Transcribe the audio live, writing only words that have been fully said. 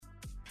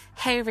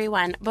Hey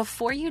everyone,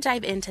 before you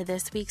dive into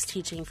this week's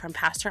teaching from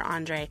Pastor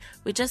Andre,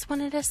 we just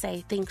wanted to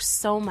say thanks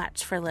so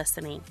much for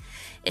listening.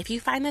 If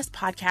you find this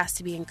podcast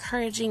to be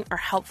encouraging or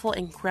helpful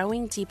in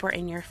growing deeper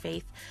in your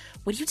faith,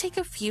 would you take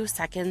a few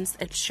seconds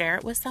and share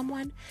it with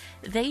someone?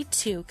 They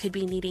too could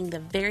be needing the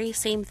very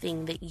same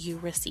thing that you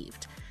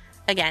received.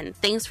 Again,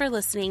 thanks for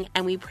listening,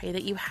 and we pray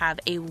that you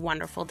have a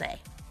wonderful day.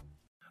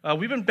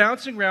 We've been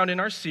bouncing around in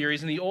our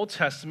series in the Old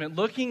Testament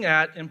looking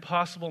at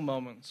impossible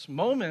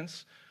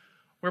moments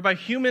where by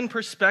human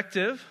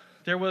perspective,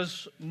 there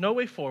was no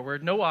way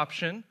forward, no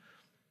option,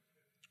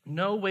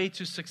 no way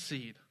to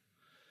succeed.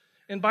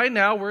 And by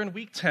now, we're in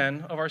week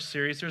 10 of our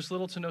series. There's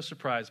little to no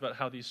surprise about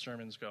how these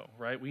sermons go,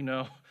 right? We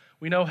know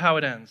how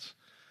it ends.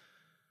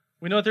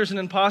 We know that there's an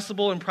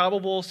impossible,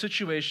 improbable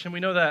situation. We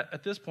know that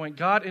at this point,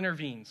 God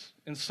intervenes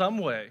in some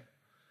way,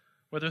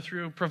 whether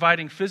through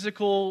providing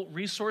physical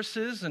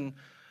resources and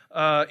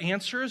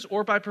answers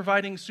or by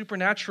providing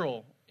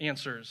supernatural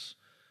answers.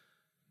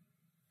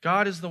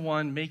 God is the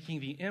one making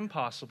the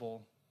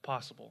impossible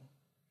possible.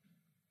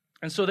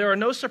 And so there are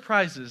no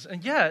surprises.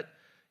 And yet,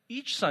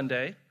 each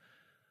Sunday,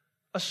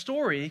 a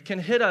story can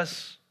hit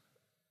us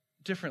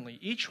differently.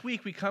 Each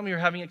week we come here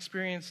having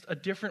experienced a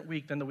different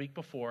week than the week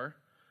before,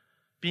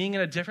 being in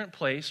a different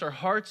place. Our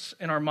hearts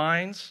and our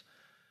minds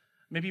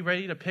may be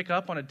ready to pick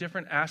up on a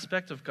different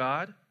aspect of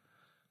God,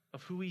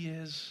 of who He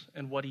is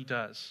and what He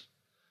does.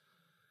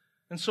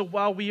 And so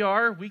while we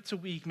are week to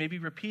week maybe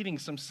repeating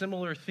some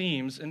similar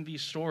themes in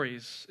these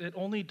stories, it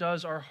only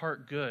does our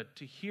heart good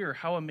to hear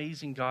how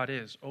amazing God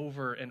is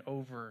over and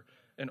over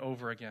and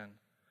over again.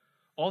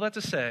 All that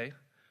to say,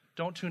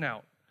 don't tune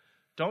out.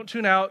 Don't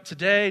tune out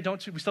today.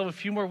 We still have a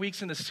few more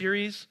weeks in the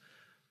series.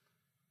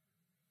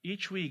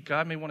 Each week,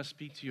 God may want to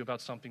speak to you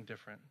about something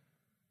different.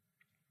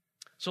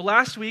 So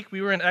last week, we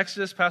were in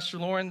Exodus. Pastor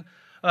Lauren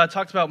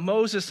talked about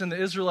Moses and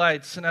the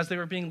Israelites, and as they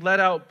were being led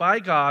out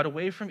by God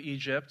away from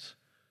Egypt,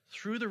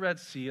 through the Red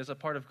Sea as a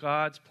part of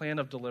God's plan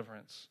of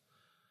deliverance.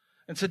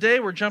 And today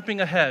we're jumping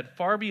ahead,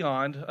 far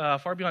beyond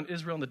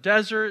Israel in the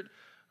desert,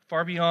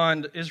 far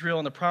beyond Israel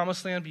in the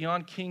Promised Land,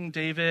 beyond King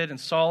David and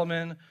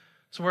Solomon.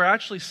 So we're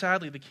actually,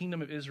 sadly, the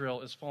kingdom of Israel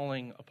is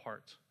falling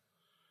apart.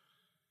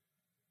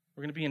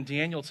 We're going to be in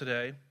Daniel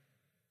today.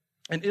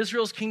 And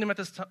Israel's kingdom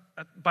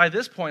by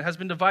this point has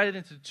been divided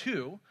into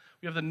two.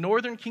 We have the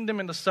northern kingdom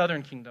and the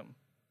southern kingdom.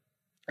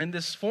 And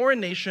this foreign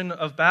nation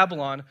of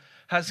Babylon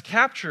has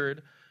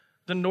captured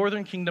the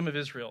northern kingdom of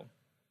Israel.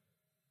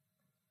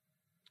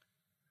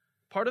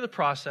 Part of the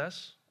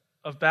process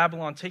of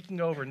Babylon taking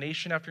over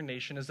nation after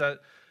nation is that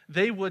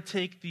they would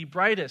take the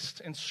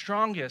brightest and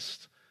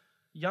strongest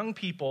young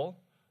people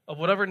of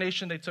whatever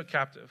nation they took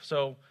captive.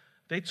 So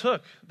they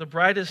took the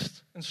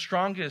brightest and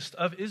strongest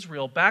of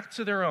Israel back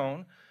to their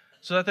own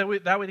so that way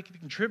they could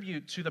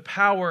contribute to the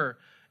power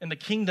and the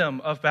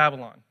kingdom of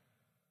Babylon.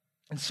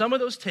 And some of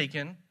those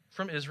taken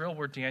from Israel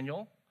were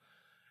Daniel,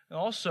 and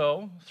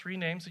also three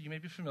names that you may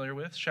be familiar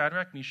with: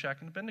 Shadrach,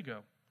 Meshach, and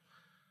Abednego.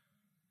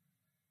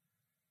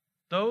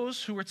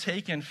 Those who were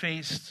taken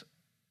faced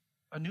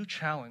a new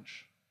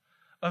challenge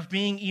of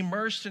being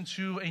immersed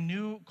into a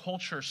new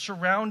culture,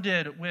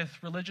 surrounded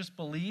with religious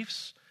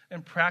beliefs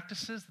and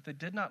practices that they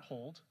did not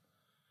hold,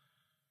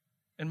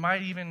 and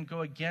might even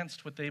go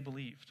against what they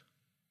believed.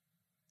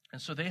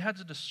 And so they had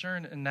to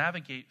discern and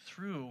navigate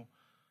through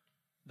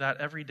that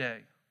every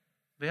day.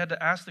 They had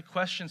to ask the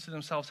questions to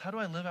themselves: how do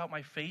I live out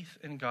my faith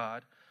in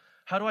God?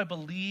 How do I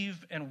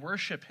believe and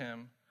worship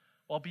Him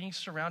while being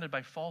surrounded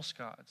by false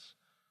gods,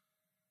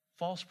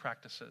 false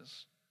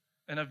practices,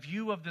 and a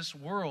view of this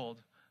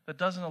world that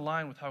doesn't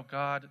align with how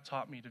God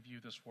taught me to view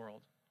this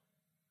world?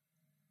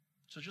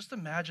 So just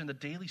imagine the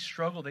daily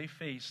struggle they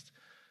faced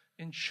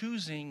in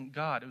choosing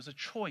God. It was a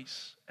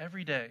choice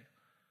every day.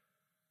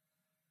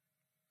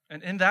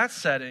 And in that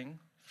setting,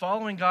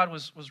 following God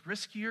was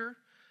riskier,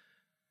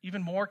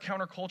 even more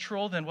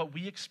countercultural than what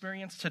we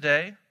experience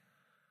today.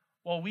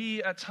 While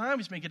we at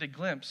times may get a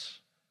glimpse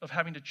of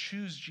having to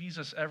choose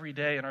Jesus every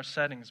day in our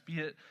settings,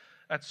 be it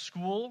at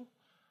school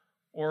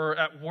or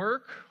at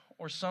work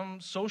or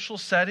some social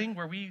setting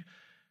where we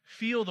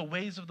feel the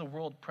ways of the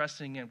world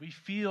pressing in. We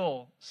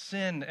feel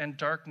sin and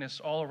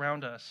darkness all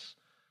around us.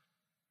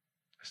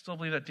 I still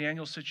believe that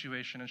Daniel's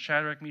situation and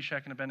Shadrach,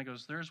 Meshach, and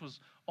Abednego's, theirs was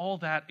all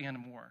that and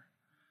more.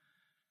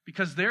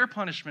 Because their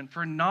punishment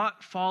for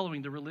not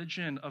following the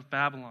religion of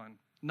Babylon,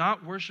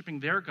 not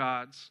worshiping their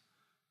gods,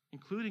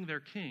 including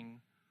their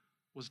king,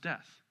 was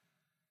death.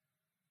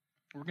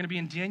 We're going to be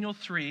in Daniel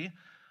 3, and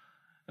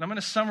I'm going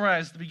to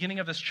summarize the beginning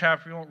of this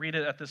chapter. We won't read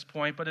it at this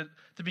point, but at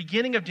the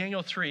beginning of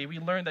Daniel 3, we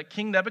learn that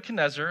King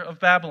Nebuchadnezzar of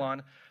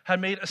Babylon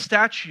had made a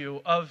statue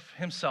of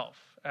himself,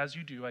 as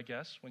you do, I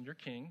guess, when you're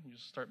king. You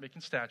just start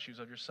making statues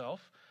of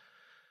yourself.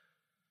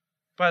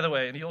 By the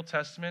way, in the Old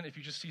Testament, if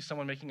you just see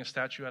someone making a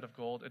statue out of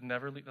gold,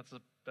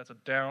 that's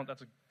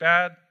a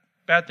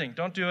bad thing.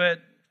 Don't do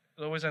it.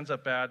 It always ends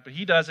up bad. But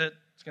he does it.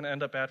 It's going to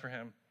end up bad for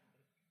him.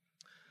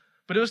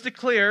 But it was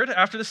declared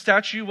after the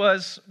statue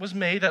was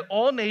made that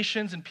all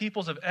nations and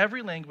peoples of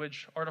every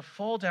language are to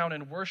fall down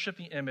and worship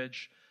the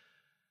image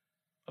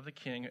of the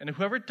king, and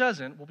whoever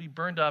doesn't will be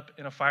burned up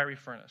in a fiery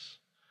furnace.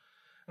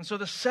 And so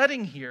the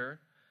setting here,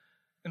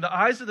 in the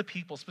eyes of the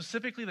people,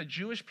 specifically the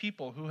Jewish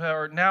people who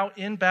are now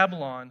in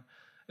Babylon,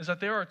 is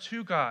that there are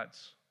two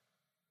gods.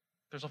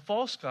 There's a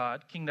false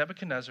god, King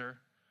Nebuchadnezzar,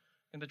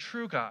 and the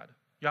true God,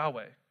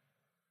 Yahweh.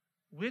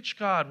 Which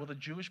God will the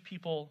Jewish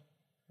people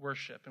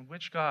worship, and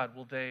which God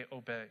will they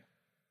obey?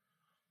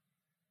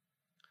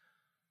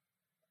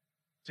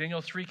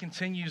 Daniel 3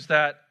 continues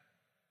that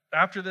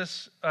after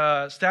this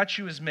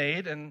statue is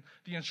made and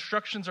the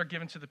instructions are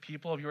given to the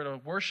people, if you are to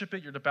worship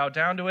it, you're to bow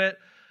down to it,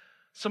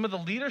 some of the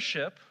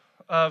leadership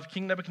of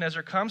King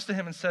Nebuchadnezzar comes to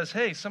him and says,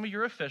 hey, some of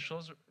your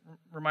officials,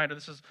 reminder,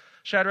 this is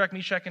Shadrach,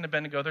 Meshach, and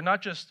Abednego, they're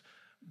not just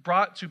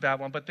brought to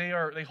Babylon, but they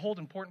hold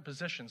important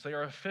positions. They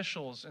are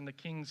officials in the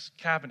king's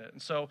cabinet.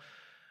 And so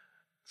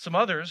some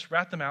others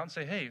rat them out and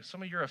say, hey,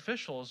 some of your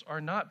officials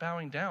are not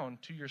bowing down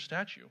to your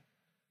statue.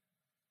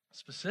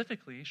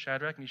 Specifically,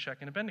 Shadrach, Meshach,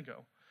 and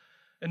Abednego.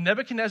 And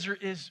Nebuchadnezzar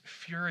is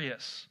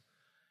furious.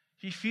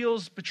 He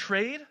feels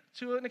betrayed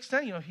to an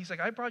extent. He's like,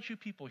 I brought you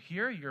people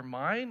here. You're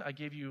mine. I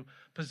gave you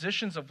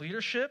positions of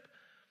leadership.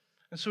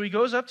 And so he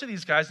goes up to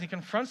these guys and he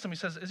confronts them. He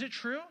says, is it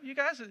true, you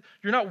guys?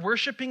 You're not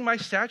worshiping my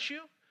statue?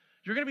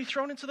 You're going to be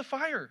thrown into the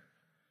fire.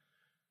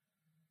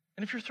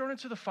 And if you're thrown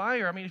into the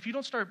fire, if you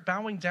don't start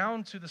bowing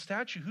down to the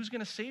statue, who's going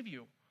to save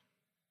you?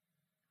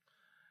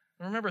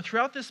 And remember,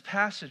 throughout this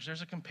passage,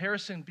 there's a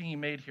comparison being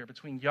made here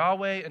between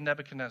Yahweh and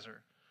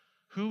Nebuchadnezzar.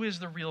 Who is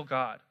the real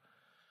God?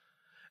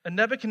 And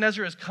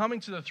Nebuchadnezzar is coming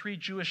to the three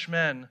Jewish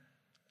men,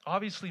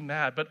 obviously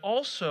mad, but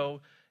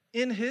also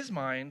in his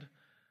mind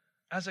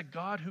as a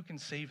God who can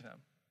save them.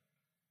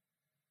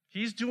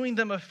 He's doing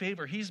them a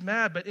favor. He's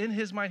mad, but in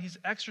his mind, he's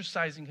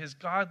exercising his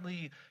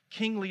godly,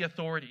 kingly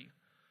authority.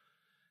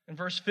 In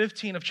verse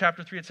 15 of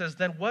chapter 3, it says,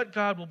 then what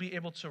God will be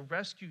able to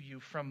rescue you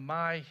from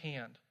my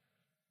hand?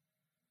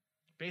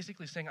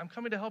 Basically saying, I'm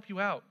coming to help you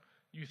out,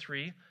 you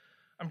three.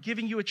 I'm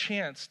giving you a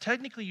chance.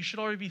 Technically, you should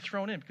already be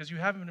thrown in because you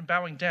haven't been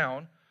bowing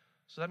down.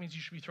 So that means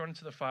you should be thrown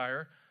into the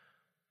fire.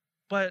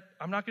 But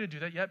I'm not going to do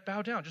that yet.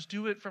 Bow down. Just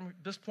do it from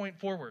this point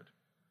forward.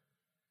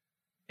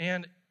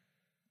 And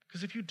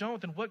because if you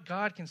don't, then what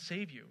God can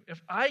save you?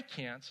 If I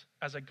can't,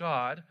 as a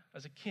God,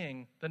 as a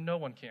king, then no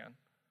one can.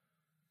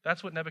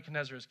 That's what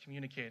Nebuchadnezzar is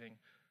communicating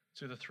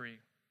to the three.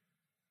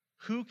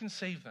 Who can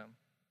save them?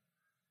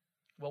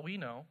 Well, we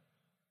know.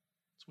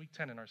 It's week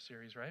 10 in our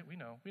series, right? We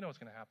know what's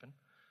going to happen.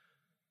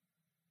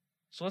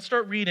 So let's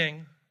start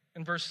reading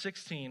in verse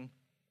 16,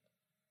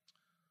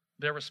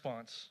 their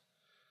response.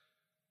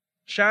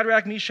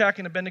 Shadrach, Meshach,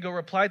 and Abednego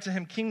replied to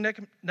him, King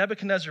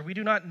Nebuchadnezzar, we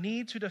do not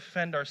need to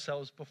defend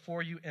ourselves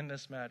before you in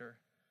this matter.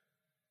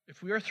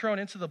 If we are thrown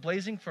into the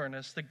blazing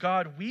furnace, the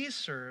God we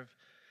serve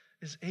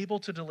is able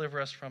to deliver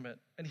us from it,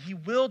 and he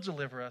will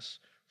deliver us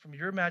from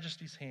your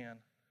majesty's hand.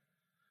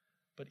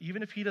 But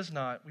even if he does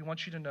not, we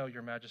want you to know,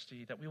 your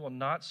majesty, that we will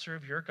not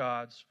serve your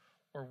gods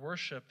or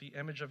worship the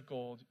image of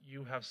gold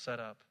you have set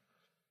up.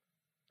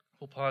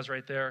 We'll pause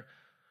right there.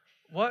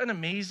 What an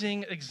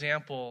amazing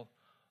example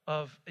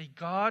of a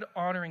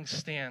God-honoring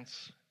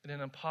stance in an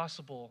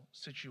impossible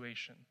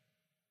situation.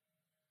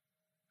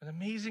 An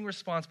amazing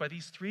response by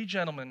these three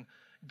gentlemen,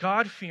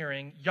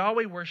 God-fearing,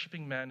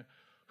 Yahweh-worshiping men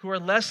who are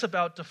less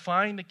about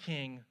defying the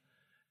king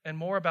and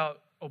more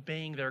about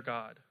obeying their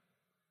God.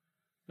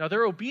 Now,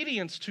 their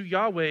obedience to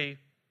Yahweh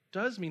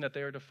does mean that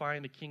they are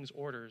defying the king's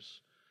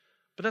orders,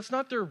 but that's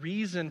not their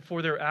reason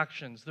for their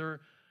actions.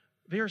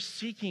 They are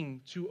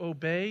seeking to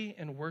obey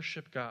and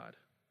worship God.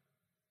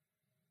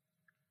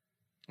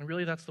 And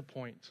really, that's the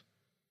point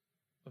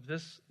of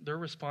this. Their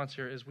response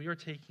here is we are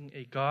taking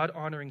a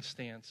God-honoring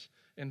stance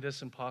in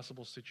this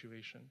impossible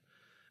situation.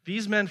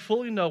 These men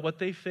fully know what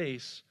they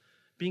face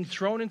being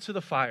thrown into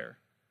the fire,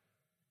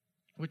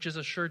 which is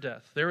a sure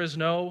death.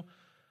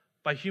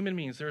 By human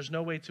means, there is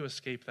no way to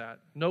escape that,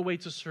 no way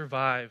to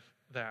survive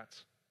that.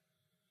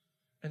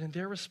 And in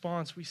their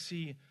response, we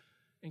see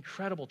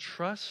incredible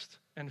trust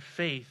and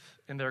faith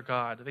in their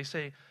God. They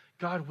say,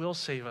 God will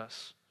save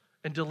us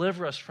and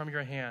deliver us from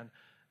your hand.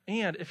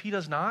 And if he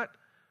does not,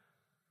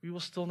 we will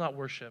still not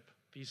worship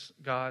these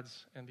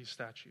gods and these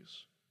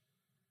statues.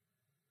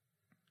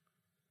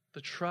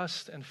 The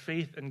trust and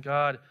faith in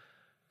God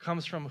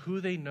comes from who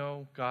they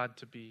know God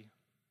to be.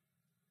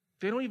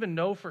 They don't even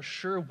know for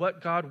sure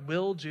what God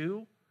will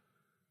do,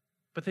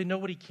 but they know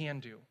what he can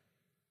do.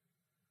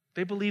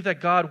 They believe that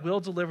God will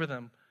deliver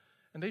them,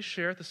 and they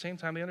share at the same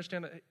time. They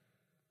understand that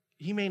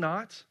he may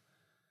not,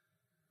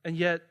 and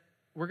yet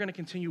we're going to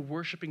continue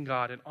worshiping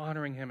God and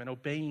honoring him and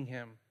obeying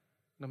him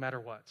no matter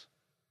what.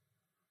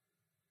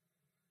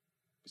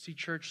 See,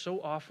 church, so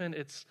often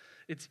it's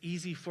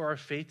easy for our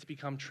faith to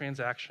become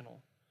transactional.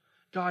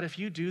 God, if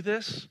you do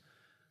this,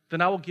 then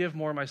I will give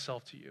more of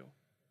myself to you.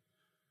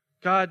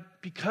 God,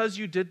 because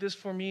you did this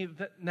for me,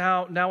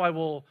 now I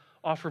will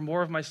offer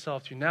more of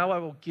myself to you. Now I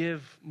will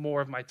give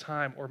more of my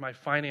time or my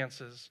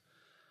finances.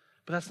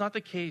 But that's not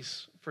the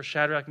case for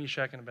Shadrach,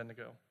 Meshach, and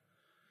Abednego.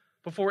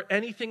 Before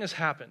anything has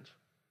happened,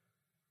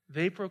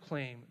 they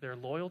proclaim their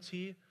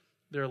loyalty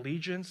their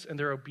allegiance and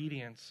their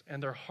obedience,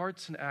 and their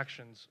hearts and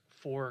actions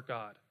for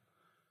God.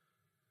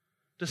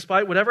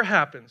 Despite whatever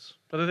happens,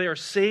 whether they are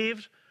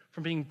saved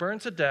from being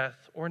burned to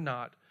death or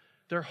not,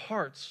 their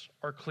hearts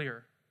are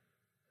clear.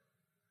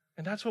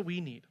 And that's what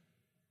we need.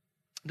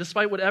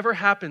 Despite whatever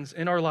happens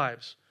in our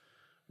lives,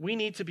 we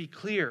need to be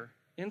clear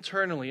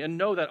internally and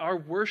know that our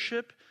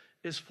worship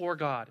is for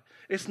God.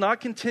 It's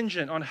not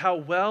contingent on how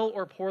well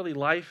or poorly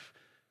life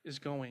is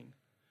going.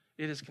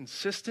 It is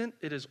consistent,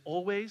 it is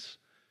always,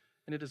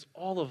 and it is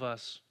all of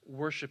us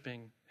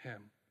worshiping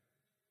Him.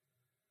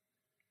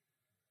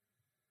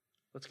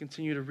 Let's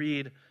continue to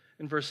read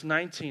in verse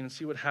 19 and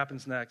see what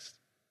happens next.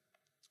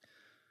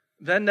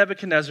 Then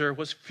Nebuchadnezzar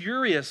was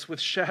furious with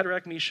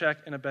Shadrach, Meshach,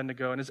 and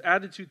Abednego, and his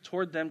attitude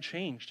toward them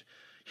changed.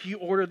 He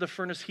ordered the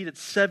furnace heated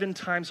 7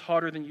 times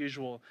hotter than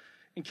usual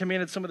and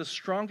commanded some of the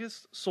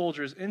strongest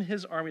soldiers in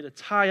his army to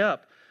tie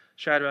up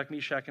Shadrach,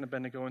 Meshach, and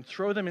Abednego and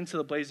throw them into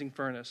the blazing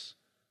furnace.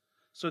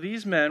 So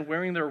these men,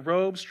 wearing their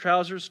robes,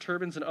 trousers,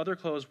 turbans, and other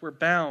clothes, were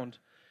bound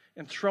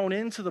and thrown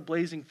into the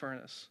blazing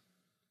furnace.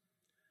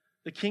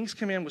 The king's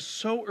command was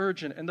so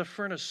urgent and the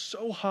furnace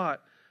so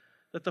hot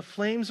that the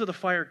flames of the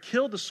fire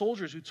killed the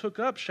soldiers who took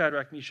up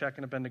Shadrach, Meshach,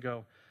 and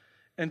Abednego.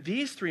 And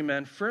these 3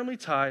 men, firmly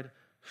tied,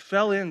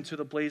 fell into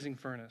the blazing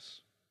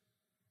furnace.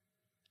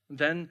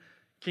 Then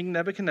King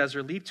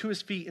Nebuchadnezzar leaped to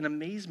his feet in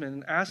amazement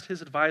and asked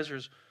his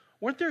advisors,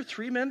 "Weren't there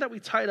 3 men that we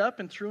tied up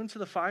and threw into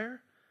the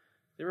fire?"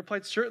 They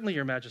replied, "Certainly,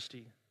 Your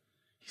Majesty."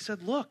 He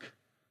said, "Look,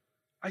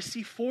 I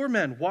see 4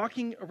 men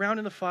walking around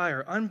in the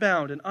fire,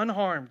 unbound and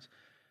unharmed,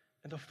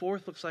 and the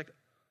 4th looks like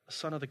a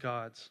son of the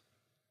gods."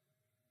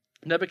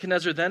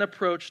 Nebuchadnezzar then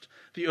approached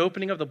the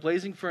opening of the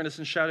blazing furnace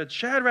and shouted,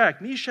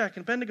 "Shadrach, Meshach,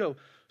 and Abednego,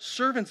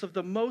 servants of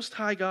the Most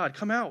High God,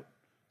 come out,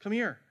 come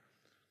here."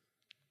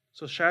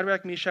 So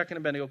Shadrach, Meshach, and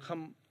Abednego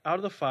come out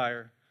of the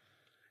fire,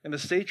 and the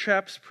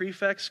satraps,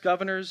 prefects,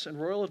 governors, and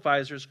royal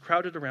advisors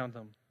crowded around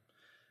them.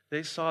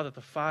 They saw that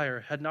the fire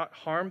had not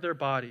harmed their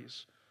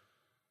bodies,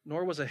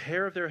 nor was a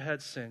hair of their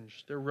head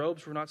singed. Their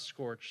robes were not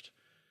scorched,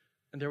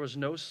 and there was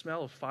no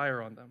smell of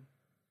fire on them.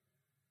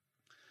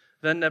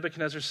 Then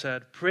Nebuchadnezzar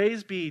said,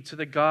 "Praise be to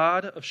the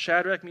God of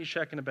Shadrach,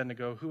 Meshach, and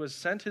Abednego, who has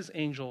sent his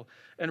angel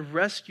and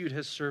rescued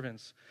his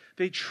servants.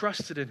 They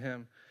trusted in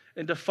him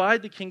and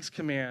defied the king's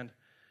command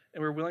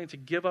and were willing to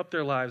give up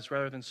their lives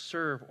rather than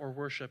serve or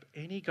worship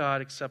any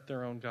god except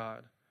their own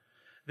God.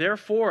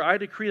 Therefore, I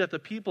decree that the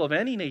people of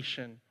any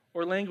nation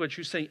or language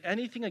who say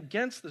anything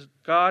against the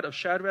God of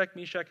Shadrach,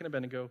 Meshach, and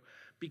Abednego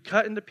be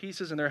cut into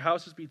pieces and their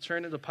houses be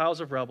turned into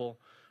piles of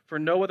rubble, for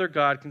no other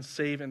God can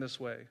save in this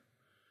way."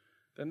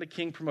 Then the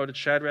king promoted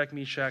Shadrach,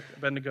 Meshach, and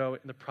Abednego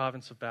in the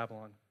province of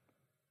Babylon.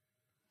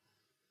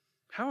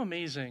 How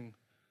amazing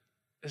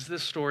is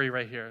this story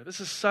right here? This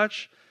is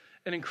such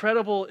an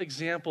incredible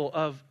example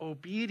of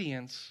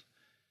obedience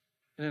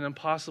in an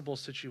impossible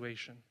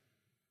situation.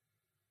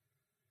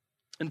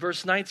 In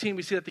verse 19,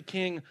 we see that the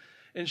king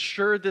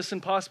ensured this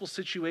impossible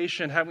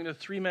situation, having the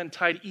 3 men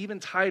tied even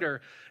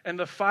tighter and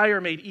the fire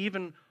made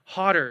even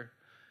hotter.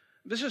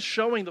 This is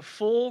showing the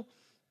full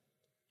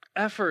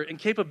effort and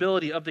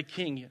capability of the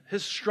king,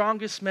 his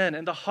strongest men,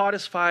 and the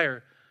hottest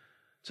fire,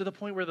 to the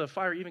point where the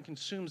fire even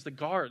consumes the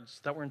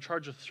guards that were in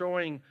charge of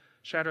throwing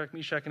Shadrach,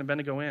 Meshach, and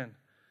Abednego in.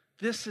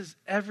 This is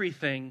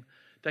everything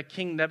that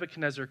King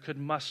Nebuchadnezzar could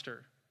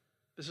muster.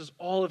 This is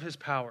all of his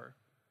power.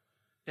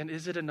 And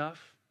is it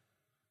enough?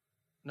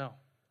 No.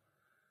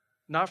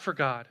 Not for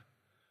God.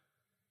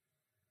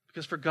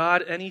 Because for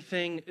God,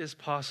 anything is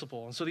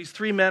possible. And so these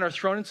 3 men are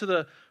thrown into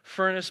the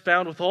furnace,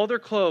 bound with all their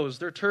clothes,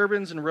 their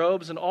turbans and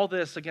robes, and all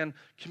this, again,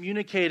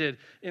 communicated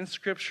in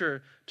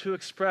Scripture to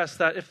express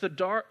that if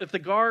the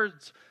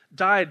guards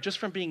died just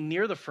from being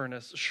near the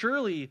furnace,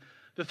 surely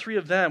the 3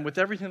 of them, with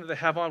everything that they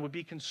have on, would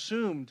be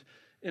consumed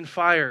in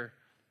fire.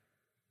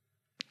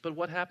 But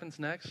what happens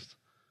next?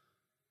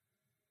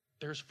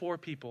 There's 4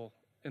 people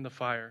in the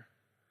fire.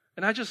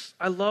 And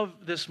I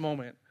love this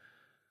moment.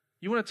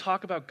 You want to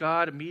talk about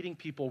God meeting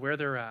people where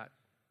they're at,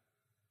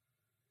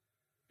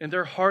 in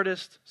their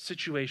hardest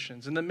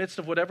situations, in the midst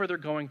of whatever they're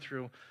going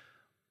through.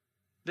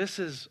 This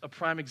is a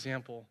prime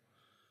example.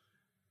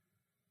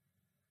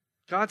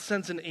 God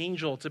sends an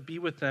angel to be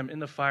with them in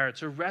the fire,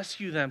 to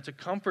rescue them, to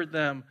comfort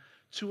them,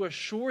 to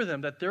assure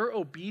them that their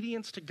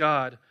obedience to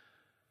God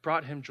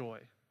brought him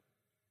joy.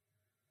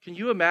 Can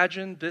you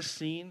imagine this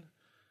scene?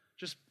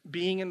 Just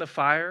being in the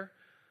fire?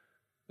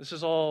 This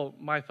is all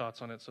my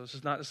thoughts on it, so this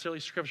is not necessarily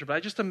Scripture, but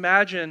I just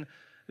imagine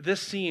this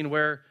scene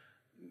where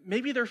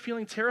maybe they're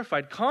feeling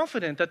terrified,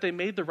 confident that they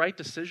made the right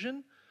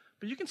decision,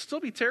 but you can still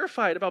be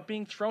terrified about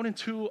being thrown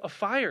into a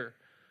fire.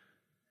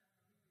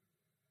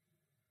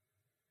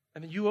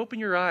 And then you open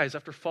your eyes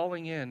after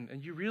falling in,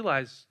 and you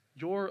realize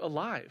you're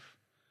alive.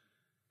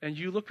 And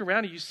you look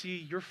around and you see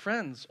your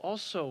friends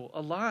also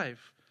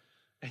alive,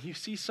 and you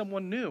see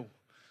someone new.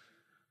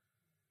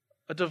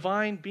 A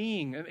divine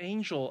being, an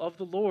angel of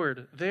the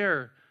Lord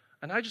there.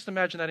 And I just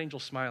imagine that angel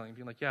smiling,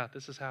 being like, "Yeah,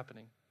 this is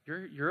happening.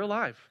 You're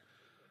alive."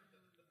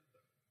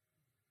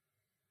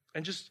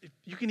 And just,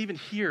 you can even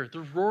hear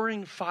the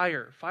roaring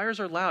fire. Fires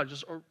are loud,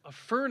 just a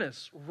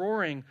furnace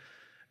roaring.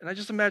 And I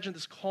just imagine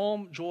this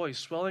calm joy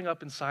swelling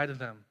up inside of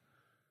them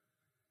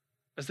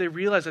as they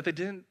realize that they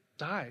didn't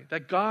die,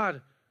 that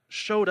God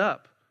showed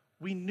up.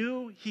 We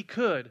knew he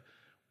could.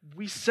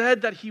 We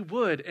said that he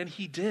would, and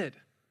he did.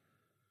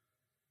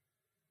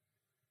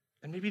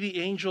 And maybe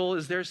the angel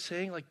is there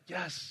saying, like,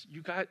 yes,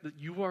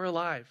 you are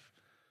alive.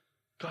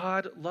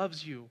 God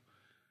loves you.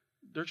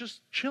 They're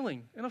just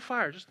chilling in a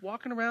fire, just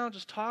walking around,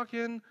 just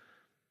talking.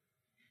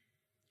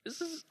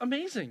 This is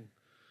amazing.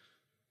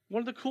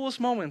 One of the coolest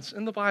moments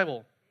in the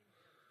Bible.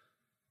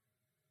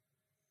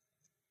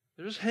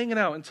 They're just hanging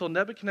out until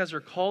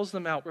Nebuchadnezzar calls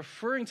them out,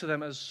 referring to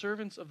them as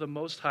servants of the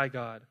Most High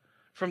God.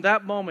 From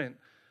that moment,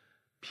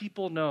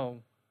 people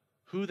know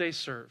who they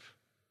serve.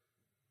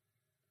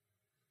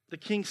 The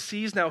king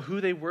sees now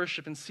who they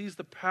worship and sees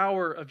the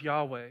power of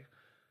Yahweh.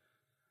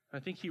 I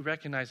think he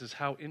recognizes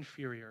how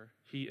inferior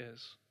he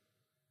is.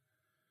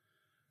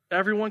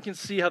 Everyone can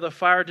see how the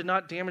fire did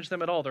not damage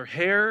them at all. Their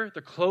hair,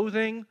 their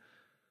clothing,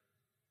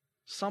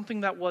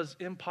 something that was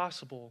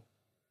impossible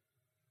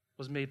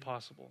was made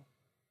possible.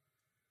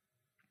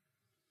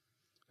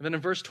 And then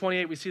in verse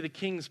 28, we see the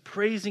kings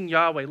praising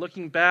Yahweh,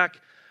 looking back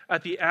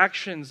at the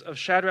actions of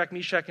Shadrach,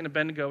 Meshach, and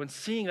Abednego, and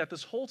seeing that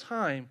this whole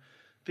time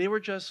they were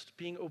just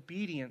being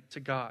obedient to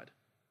God.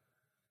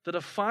 The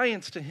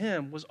defiance to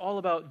him was all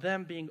about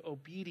them being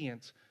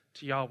obedient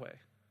to Yahweh.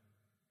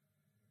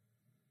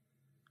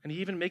 And he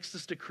even makes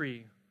this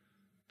decree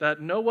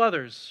that no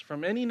others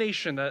from any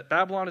nation that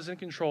Babylon is in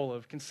control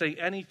of can say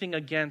anything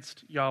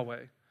against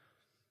Yahweh.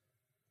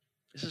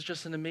 This is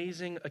just an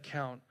amazing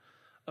account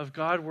of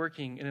God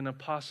working in an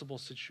impossible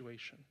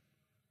situation.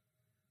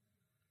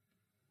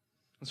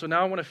 And so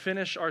now I want to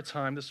finish our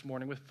time this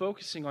morning with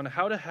focusing on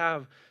how to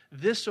have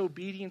this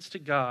obedience to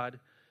God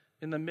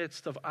in the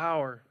midst of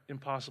our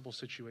impossible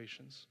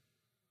situations.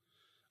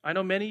 I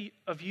know many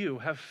of you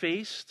have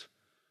faced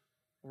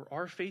or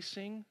are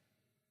facing,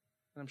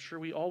 and I'm sure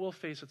we all will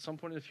face at some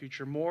point in the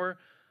future, more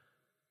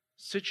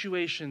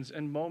situations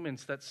and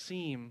moments that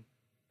seem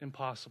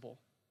impossible.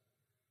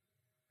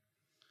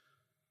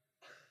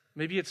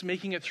 Maybe it's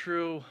making it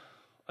through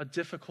a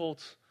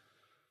difficult,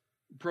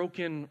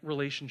 broken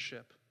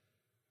relationship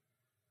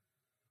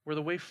where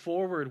the way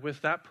forward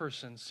with that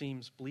person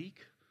seems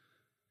bleak,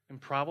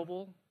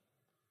 improbable,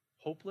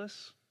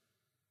 hopeless.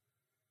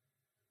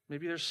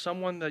 Maybe there's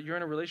someone that you're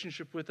in a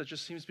relationship with that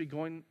just seems to be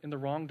going in the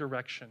wrong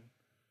direction,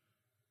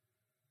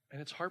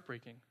 and it's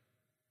heartbreaking.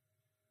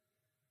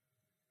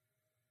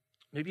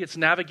 Maybe it's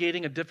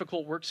navigating a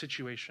difficult work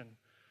situation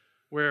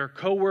where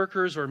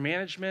coworkers or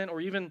management or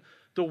even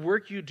the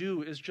work you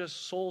do is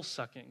just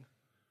soul-sucking,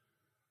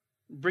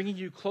 bringing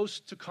you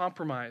close to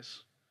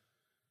compromise,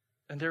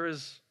 and there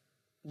is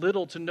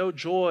little to no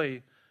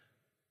joy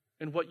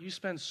in what you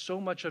spend so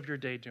much of your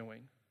day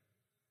doing.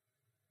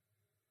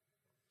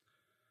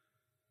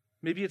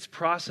 Maybe it's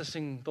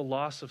processing the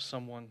loss of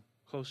someone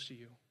close to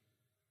you.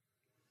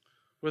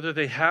 Whether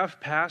they have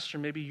passed or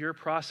maybe you're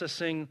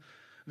processing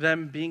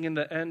them being in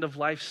the end of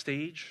life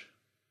stage.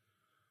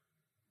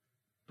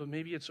 But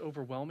maybe it's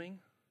overwhelming,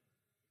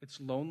 it's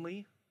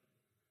lonely,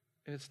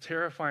 and it's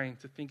terrifying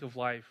to think of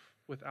life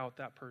without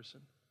that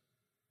person.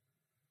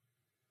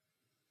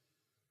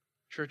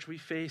 Church, we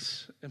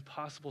face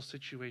impossible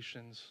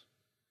situations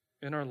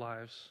in our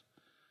lives,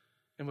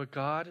 and what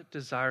God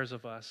desires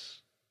of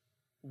us,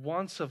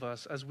 wants of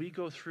us as we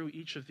go through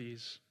each of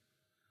these,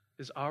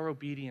 is our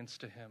obedience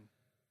to him.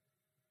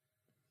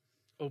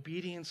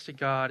 Obedience to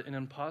God in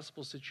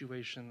impossible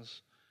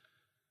situations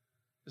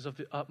is of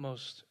the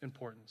utmost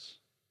importance.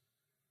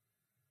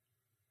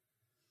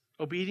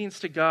 Obedience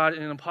to God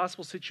in an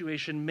impossible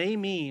situation may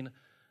mean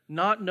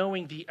not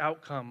knowing the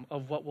outcome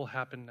of what will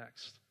happen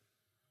next.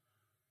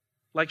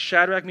 Like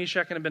Shadrach,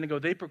 Meshach, and Abednego,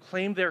 they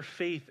proclaimed their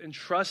faith and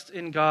trust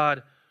in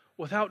God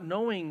without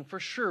knowing for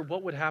sure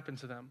what would happen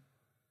to them.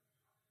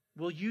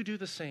 Will you do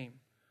the same?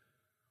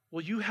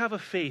 Will you have a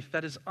faith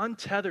that is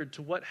untethered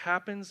to what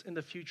happens in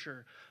the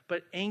future,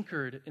 but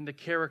anchored in the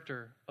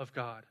character of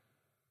God?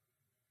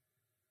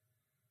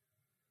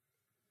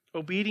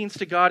 Obedience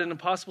to God in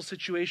impossible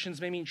situations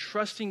may mean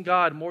trusting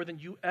God more than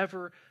you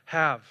ever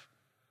have.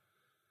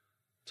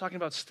 I'm talking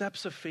about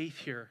steps of faith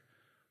here.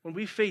 When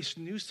we face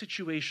new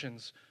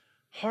situations,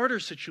 harder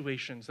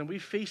situations than we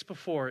faced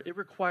before, it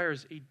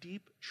requires a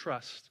deep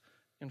trust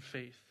and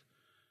faith.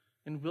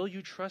 And will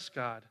you trust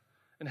God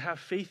and have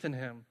faith in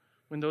him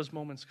when those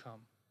moments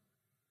come?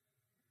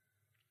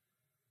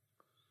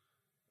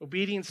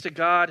 Obedience to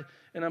God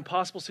in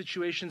impossible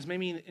situations may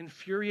mean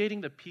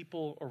infuriating the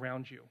people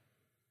around you.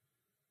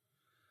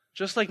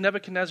 Just like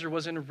Nebuchadnezzar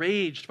was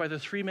enraged by the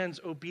three men's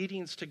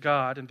obedience to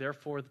God and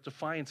therefore the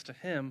defiance to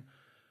him,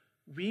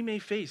 we may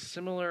face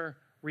similar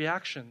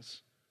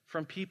reactions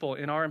from people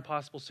in our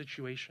impossible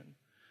situation.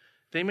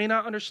 They may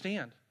not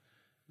understand.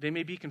 They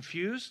may be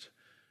confused.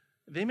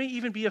 They may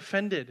even be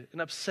offended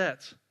and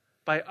upset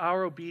by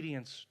our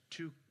obedience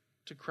to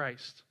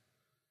Christ.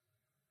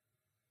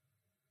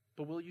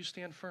 But will you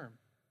stand firm?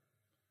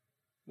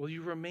 Will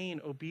you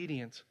remain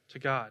obedient to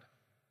God?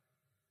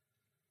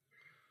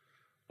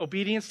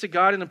 Obedience to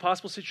God in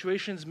impossible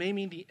situations may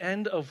mean the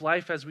end of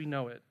life as we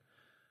know it.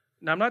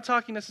 Now, I'm not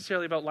talking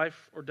necessarily about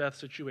life or death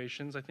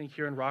situations. I think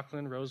here in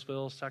Rockland,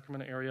 Roseville,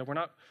 Sacramento area, we're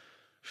not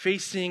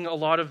facing a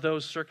lot of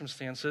those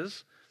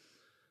circumstances.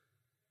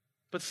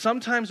 But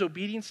sometimes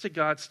obedience to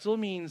God still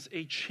means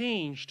a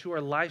change to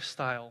our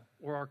lifestyle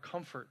or our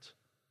comfort.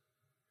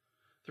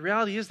 The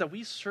reality is that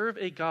we serve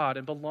a God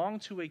and belong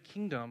to a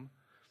kingdom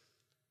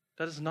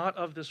that is not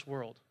of this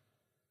world.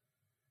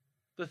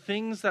 The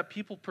things that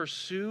people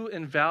pursue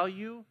and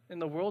value in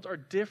the world are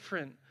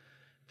different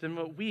than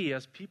what we,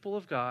 as people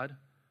of God,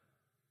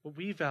 what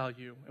we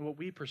value and what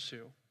we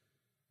pursue.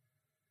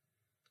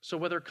 So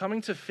whether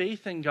coming to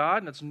faith in God,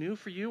 and that's new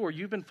for you, or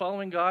you've been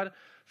following God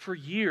for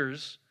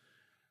years,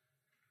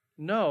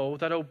 know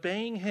that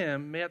obeying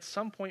Him may at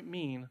some point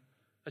mean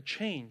a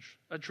change,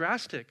 a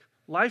drastic,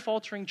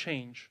 life-altering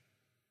change.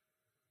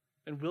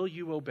 And will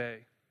you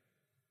obey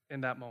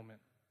in that moment?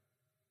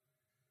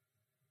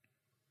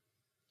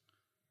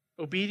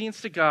 Obedience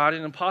to God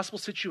in impossible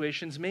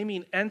situations may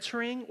mean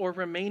entering or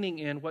remaining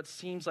in what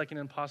seems like an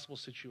impossible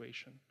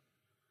situation.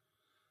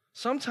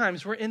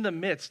 Sometimes we're in the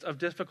midst of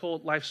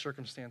difficult life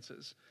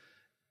circumstances,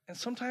 and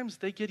sometimes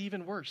they get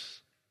even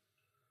worse.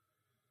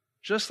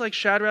 Just like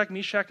Shadrach,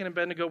 Meshach, and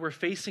Abednego were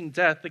facing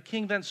death, the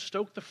king then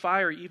stoked the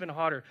fire even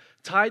hotter,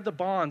 tied the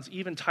bonds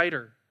even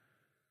tighter.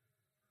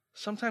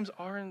 Sometimes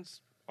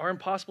our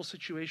impossible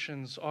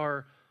situations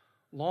are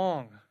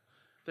long.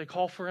 They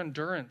call for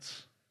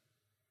endurance.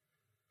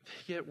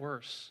 They get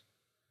worse.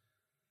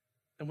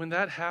 And when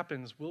that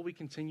happens, will we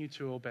continue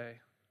to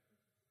obey?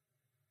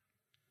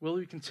 Will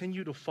we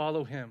continue to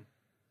follow Him?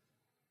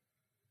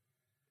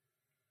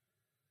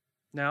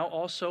 Now,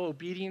 also,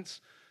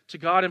 obedience to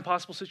God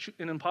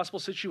in impossible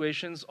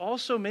situations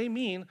also may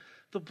mean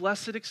the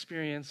blessed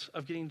experience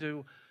of getting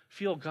to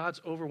feel God's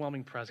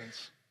overwhelming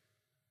presence.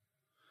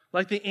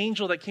 Like the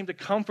angel that came to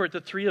comfort the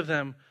three of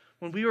them,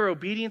 when we are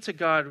obedient to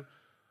God,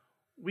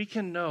 we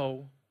can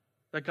know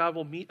that God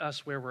will meet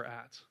us where we're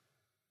at.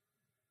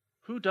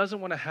 Who doesn't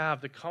want to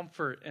have the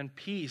comfort and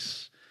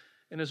peace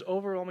in His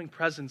overwhelming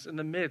presence in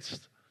the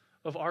midst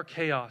of our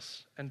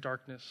chaos and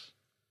darkness?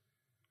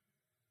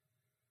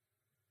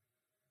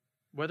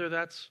 Whether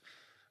that's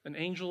an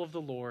angel of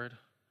the Lord,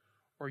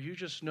 or you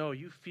just know,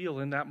 you feel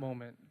in that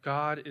moment,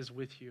 God is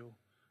with you.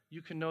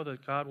 You can know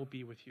that God will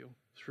be with you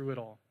through it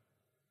all.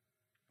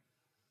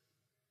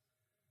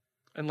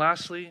 And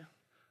lastly,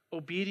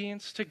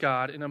 obedience to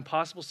God in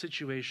impossible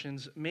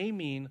situations may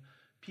mean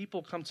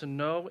people come to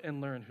know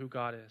and learn who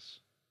God is.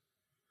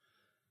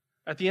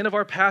 At the end of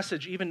our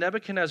passage, even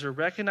Nebuchadnezzar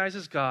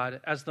recognizes God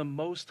as the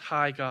Most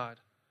High God.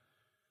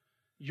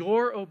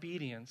 Your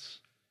obedience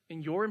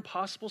in your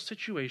impossible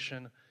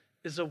situation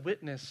is a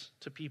witness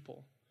to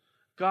people.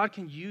 God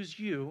can use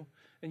you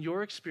and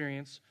your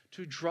experience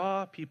to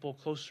draw people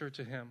closer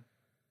to Him.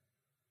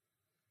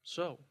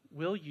 So,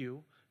 will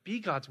you be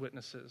God's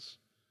witnesses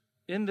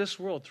in this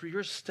world through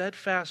your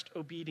steadfast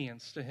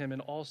obedience to Him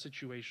in all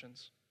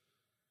situations?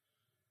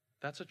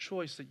 That's a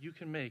choice that you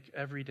can make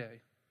every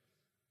day.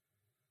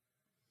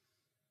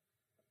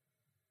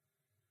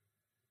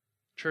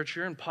 Church,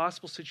 your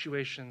impossible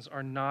situations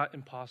are not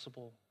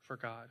impossible for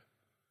God.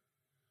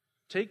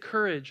 Take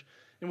courage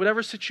in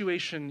whatever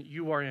situation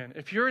you are in.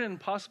 If you're in an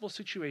impossible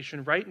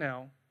situation right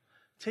now,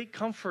 take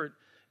comfort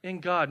in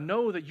God.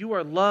 Know that you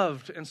are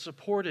loved and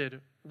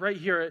supported right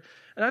here.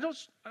 And I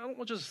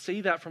don't just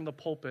say that from the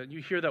pulpit. You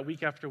hear that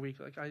week after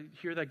week. Like, I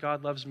hear that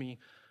God loves me.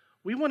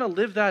 We want to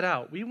live that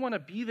out. We want to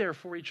be there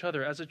for each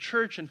other as a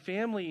church and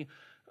family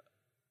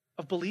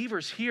of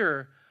believers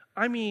here.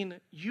 I mean,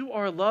 you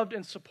are loved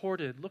and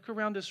supported. Look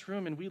around this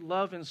room and we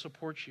love and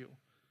support you.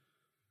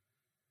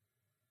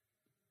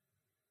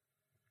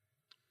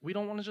 We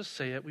don't want to just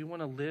say it. We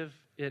want to live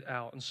it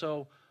out. And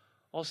so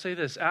I'll say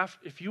this.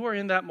 If you are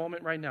in that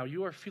moment right now,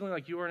 you are feeling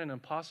like you are in an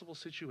impossible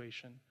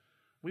situation,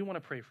 we want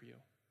to pray for you.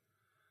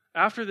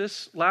 After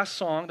this last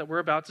song that we're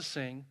about to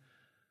sing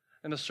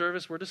and the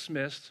service we're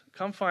dismissed,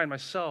 come find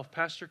myself,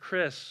 Pastor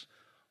Chris,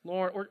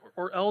 Lauren,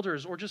 or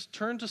elders, or just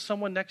turn to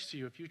someone next to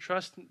you. If you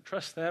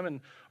trust them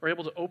and are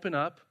able to open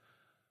up,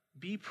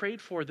 be prayed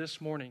for this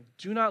morning.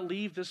 Do not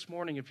leave this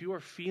morning. If you are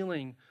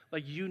feeling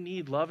like you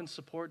need love and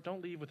support,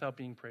 don't leave without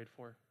being prayed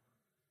for.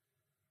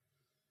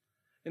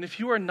 And if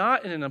you are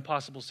not in an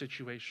impossible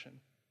situation,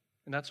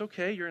 and that's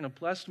okay, you're in a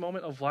blessed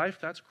moment of life,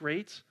 that's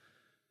great,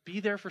 be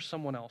there for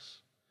someone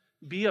else.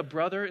 Be a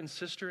brother and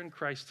sister in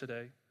Christ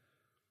today.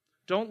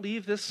 Don't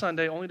leave this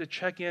Sunday only to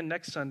check in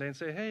next Sunday and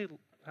say, hey,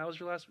 how was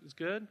your last week? It's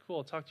good? Cool,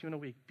 I'll talk to you in a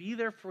week. Be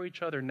there for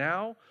each other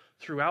now,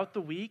 throughout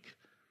the week.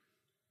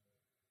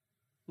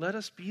 Let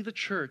us be the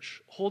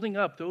church, holding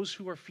up those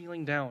who are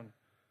feeling down,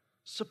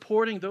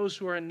 supporting those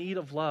who are in need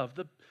of love.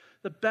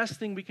 The best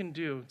thing we can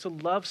do to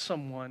love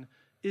someone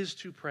is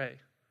to pray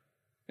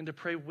and to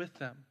pray with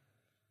them.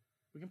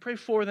 We can pray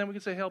for them. We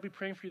can say, hey, I'll be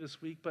praying for you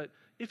this week. But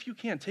if you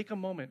can, take a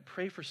moment,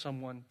 pray for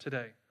someone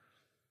today.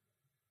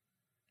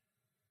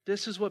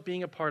 This is what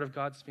being a part of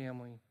God's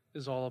family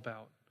is all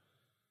about.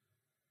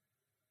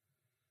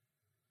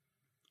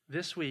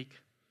 this week,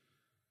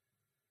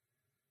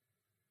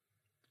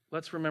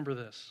 let's remember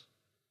this.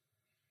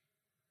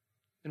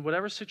 In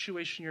whatever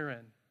situation you're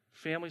in,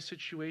 family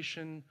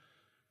situation,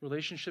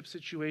 relationship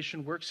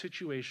situation, work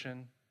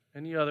situation,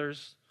 any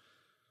others,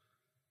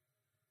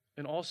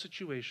 in all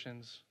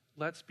situations,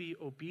 let's be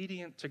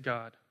obedient to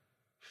God,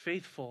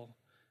 faithful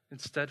and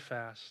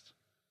steadfast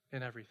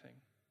in everything,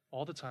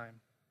 all the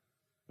time,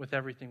 with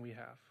everything we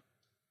have.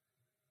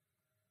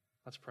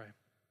 Let's pray.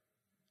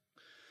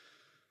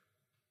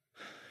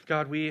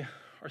 God, we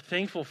are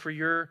thankful for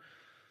your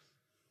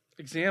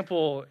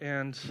example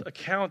and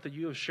account that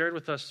you have shared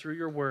with us through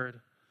your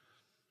word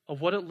of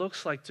what it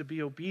looks like to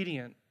be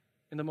obedient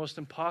in the most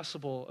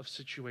impossible of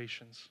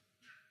situations.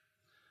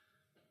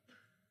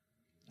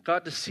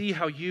 God, to see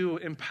how you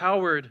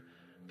empowered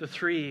the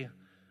three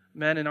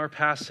men in our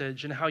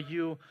passage and how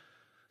you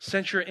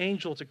sent your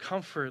angel to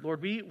comfort.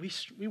 Lord, we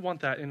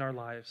want that in our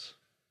lives.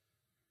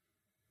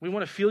 We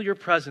want to feel your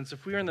presence.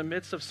 If we are in the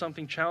midst of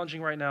something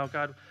challenging right now,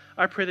 God,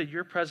 I pray that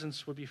your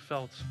presence would be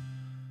felt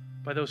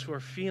by those who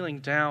are feeling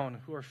down,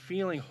 who are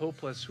feeling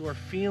hopeless, who are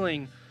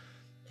feeling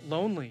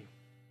lonely.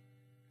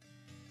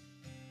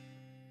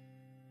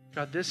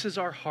 God, this is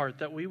our heart,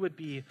 that we would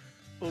be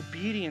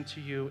obedient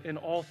to you in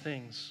all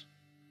things.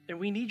 And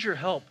we need your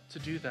help to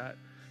do that.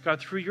 God,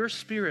 through your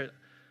Spirit,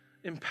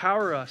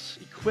 empower us,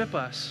 equip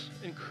us,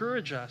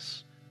 encourage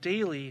us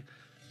daily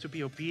to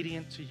be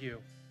obedient to you.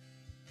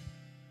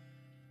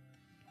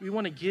 We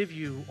want to give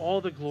you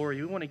all the glory.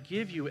 We want to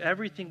give you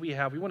everything we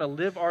have. We want to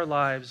live our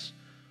lives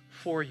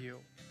for you.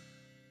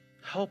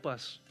 Help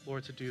us,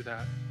 Lord, to do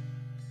that.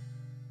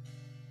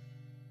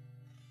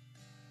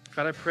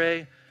 God, I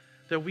pray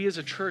that we as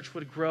a church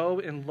would grow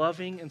in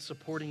loving and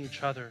supporting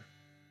each other.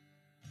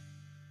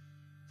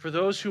 For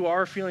those who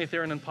are feeling that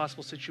they're in an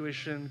impossible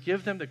situation,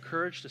 give them the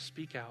courage to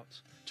speak out,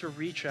 to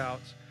reach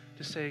out,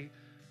 to say,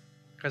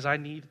 guys, I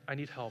need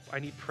help. I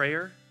need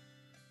prayer.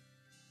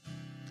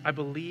 I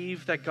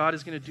believe that God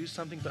is going to do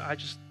something, but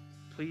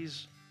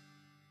please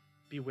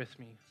be with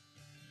me.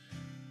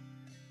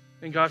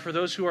 And God, for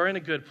those who are in a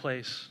good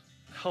place,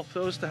 help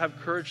those to have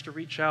courage to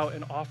reach out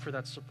and offer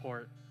that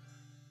support.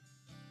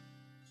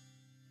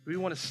 We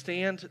want to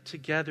stand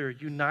together,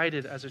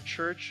 united as a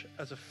church,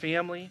 as a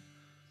family,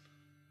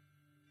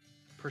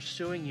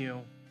 pursuing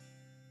you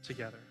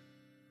together.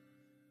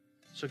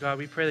 So God,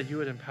 we pray that you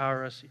would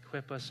empower us,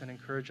 equip us, and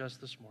encourage us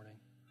this morning.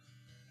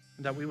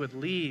 And that we would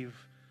leave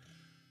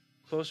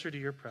closer to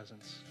your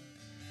presence.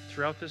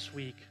 Throughout this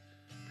week,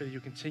 pray that you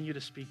continue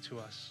to speak to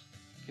us,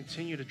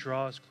 continue to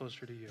draw us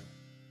closer to you.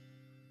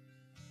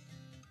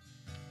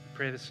 We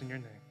pray this in your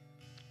name.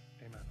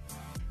 Amen.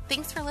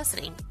 Thanks for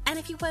listening. And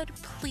if you would,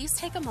 please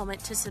take a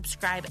moment to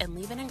subscribe and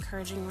leave an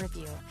encouraging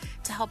review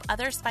to help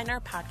others find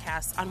our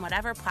podcast on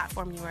whatever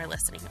platform you are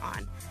listening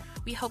on.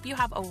 We hope you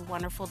have a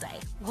wonderful day.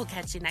 We'll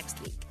catch you next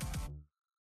week.